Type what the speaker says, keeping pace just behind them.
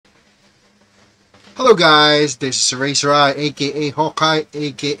Hello guys, this is Razor Eye, aka Hawkeye,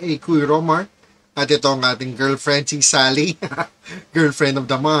 aka Kuy Romar. At ito ang ating girlfriend, si Sally, girlfriend of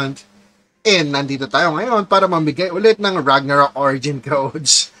the month. And nandito tayo ngayon para mamigay ulit ng Ragnarok Origin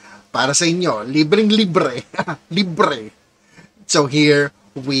Codes. Para sa inyo, libreng-libre. Libre. So here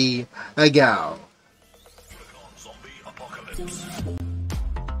we go.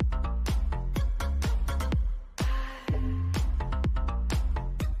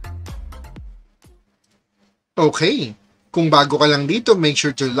 Okay, kung bago ka lang dito, make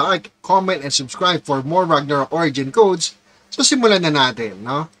sure to like, comment, and subscribe for more Ragnarok Origin Codes. So simulan na natin,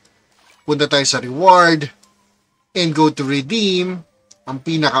 no? Punta tayo sa reward and go to redeem. Ang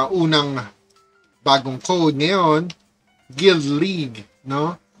pinakaunang bagong code ngayon, Guild League,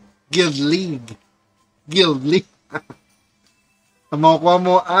 no? Guild League. Guild League. Ang makukuha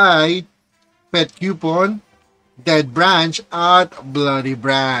mo ay Pet Coupon, Dead Branch, at Bloody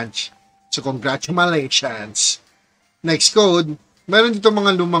Branch. So, congratulations. Next code, meron dito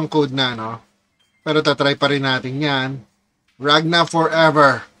mga lumang code na, no? Pero tatry pa rin natin yan. Ragna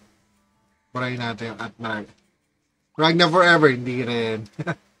Forever. Try natin yung at-nag. Ragna Forever, hindi rin.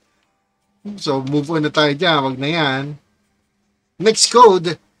 So, move on na tayo dyan. Wag na yan. Next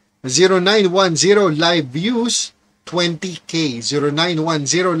code, 0910 live views, 20k.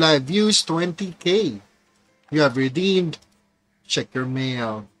 0910 live views, 20k. You have redeemed. Check your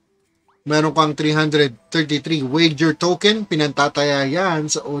mail. Meron kang 333 wager token. Pinantataya yan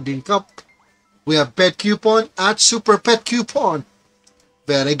sa Odin Cup. We have Pet Coupon at Super Pet Coupon.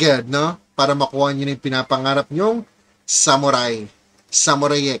 Very good, no? Para makuha nyo yung pinapangarap nyong Samurai.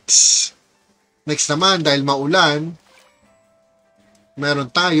 Samurai X. Next naman, dahil maulan, meron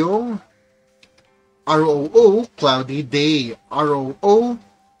tayong ROO Cloudy Day. ROO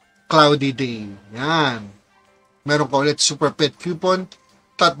Cloudy Day. Yan. Meron ka ulit Super Pet Coupon,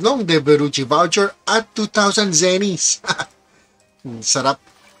 3 Deverucci voucher at 2,000 Zennies. Sarap.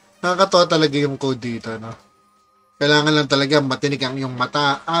 Nakakatawa talaga yung code dito, no? Kailangan lang talaga matinig ang iyong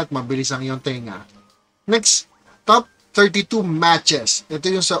mata at mabilis ang iyong tenga. Next, top 32 matches. Ito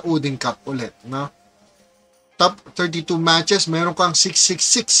yung sa Odin Cup ulit, no? Top 32 matches, meron kang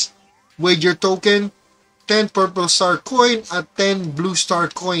 666 wager token, 10 purple star coin at 10 blue star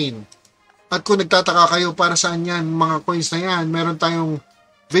coin. At kung nagtataka kayo para saan yan, mga coins na yan, meron tayong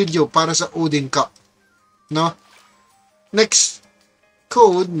video para sa Odin Cup, no? Next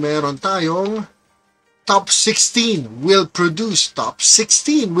code, meron tayong top 16 will produce. Top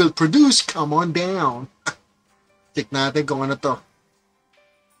 16 will produce. Come on down. Check natin kung ano to.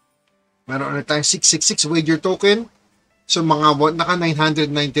 Meron ulit tayong 666 wager token. So mga naka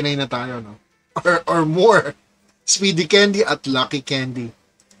 999 na tayo, no? Or more. Speedy Candy at Lucky Candy.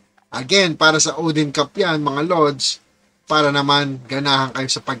 Again, para sa Odin Cup yan, mga lords, para naman ganahan kayo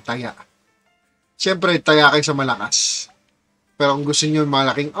sa pagtaya. Siyempre, taya kayo sa malakas. Pero kung gusto nyo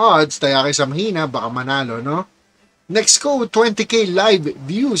malaking odds, taya kayo sa mahina, baka manalo, no? Next code, 20k live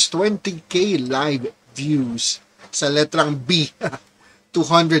views. 20k live views. Sa letrang B.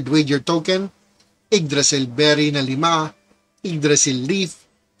 200 wager token. Yggdrasil berry na 5. Yggdrasil leaf,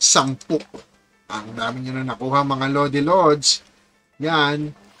 10. Ang dami nyo na nakuha, mga Lodi Lords.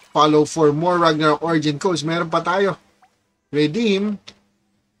 Yan. Follow for more Ragnarok Origin Codes. Meron pa tayo. Redeem.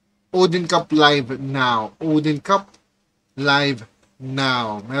 Odin Cup live now. Odin Cup live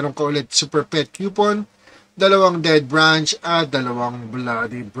now. Meron ka ulit Super Pet Coupon, 2 Dead Branch at 2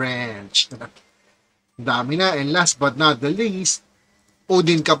 Bloody Branch. Dami na. And last but not the least,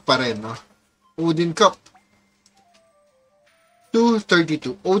 Odin Cup pa rin, no? Odin Cup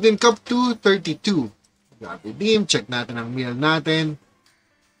 232. Odin Cup 232. Redeem. Check natin ang mail natin.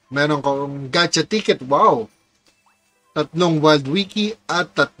 Meron kang gacha ticket. Wow! 3 Wild Wiki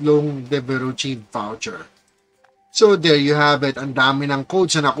at 3 Deverucci voucher. So there you have it. Ang dami ng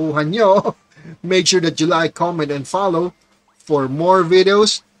codes na nakuha nyo. Make sure that you like, comment, and follow for more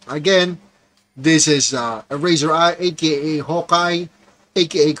videos. Again, this is Razor Eye, aka Hawkeye,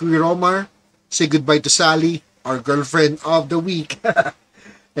 aka Kuy Romar. Say goodbye to Sally, our girlfriend of the week.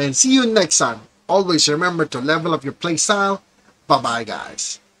 And see you next time. Always remember to level up your playstyle. Bye-bye,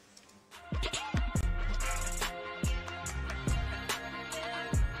 guys.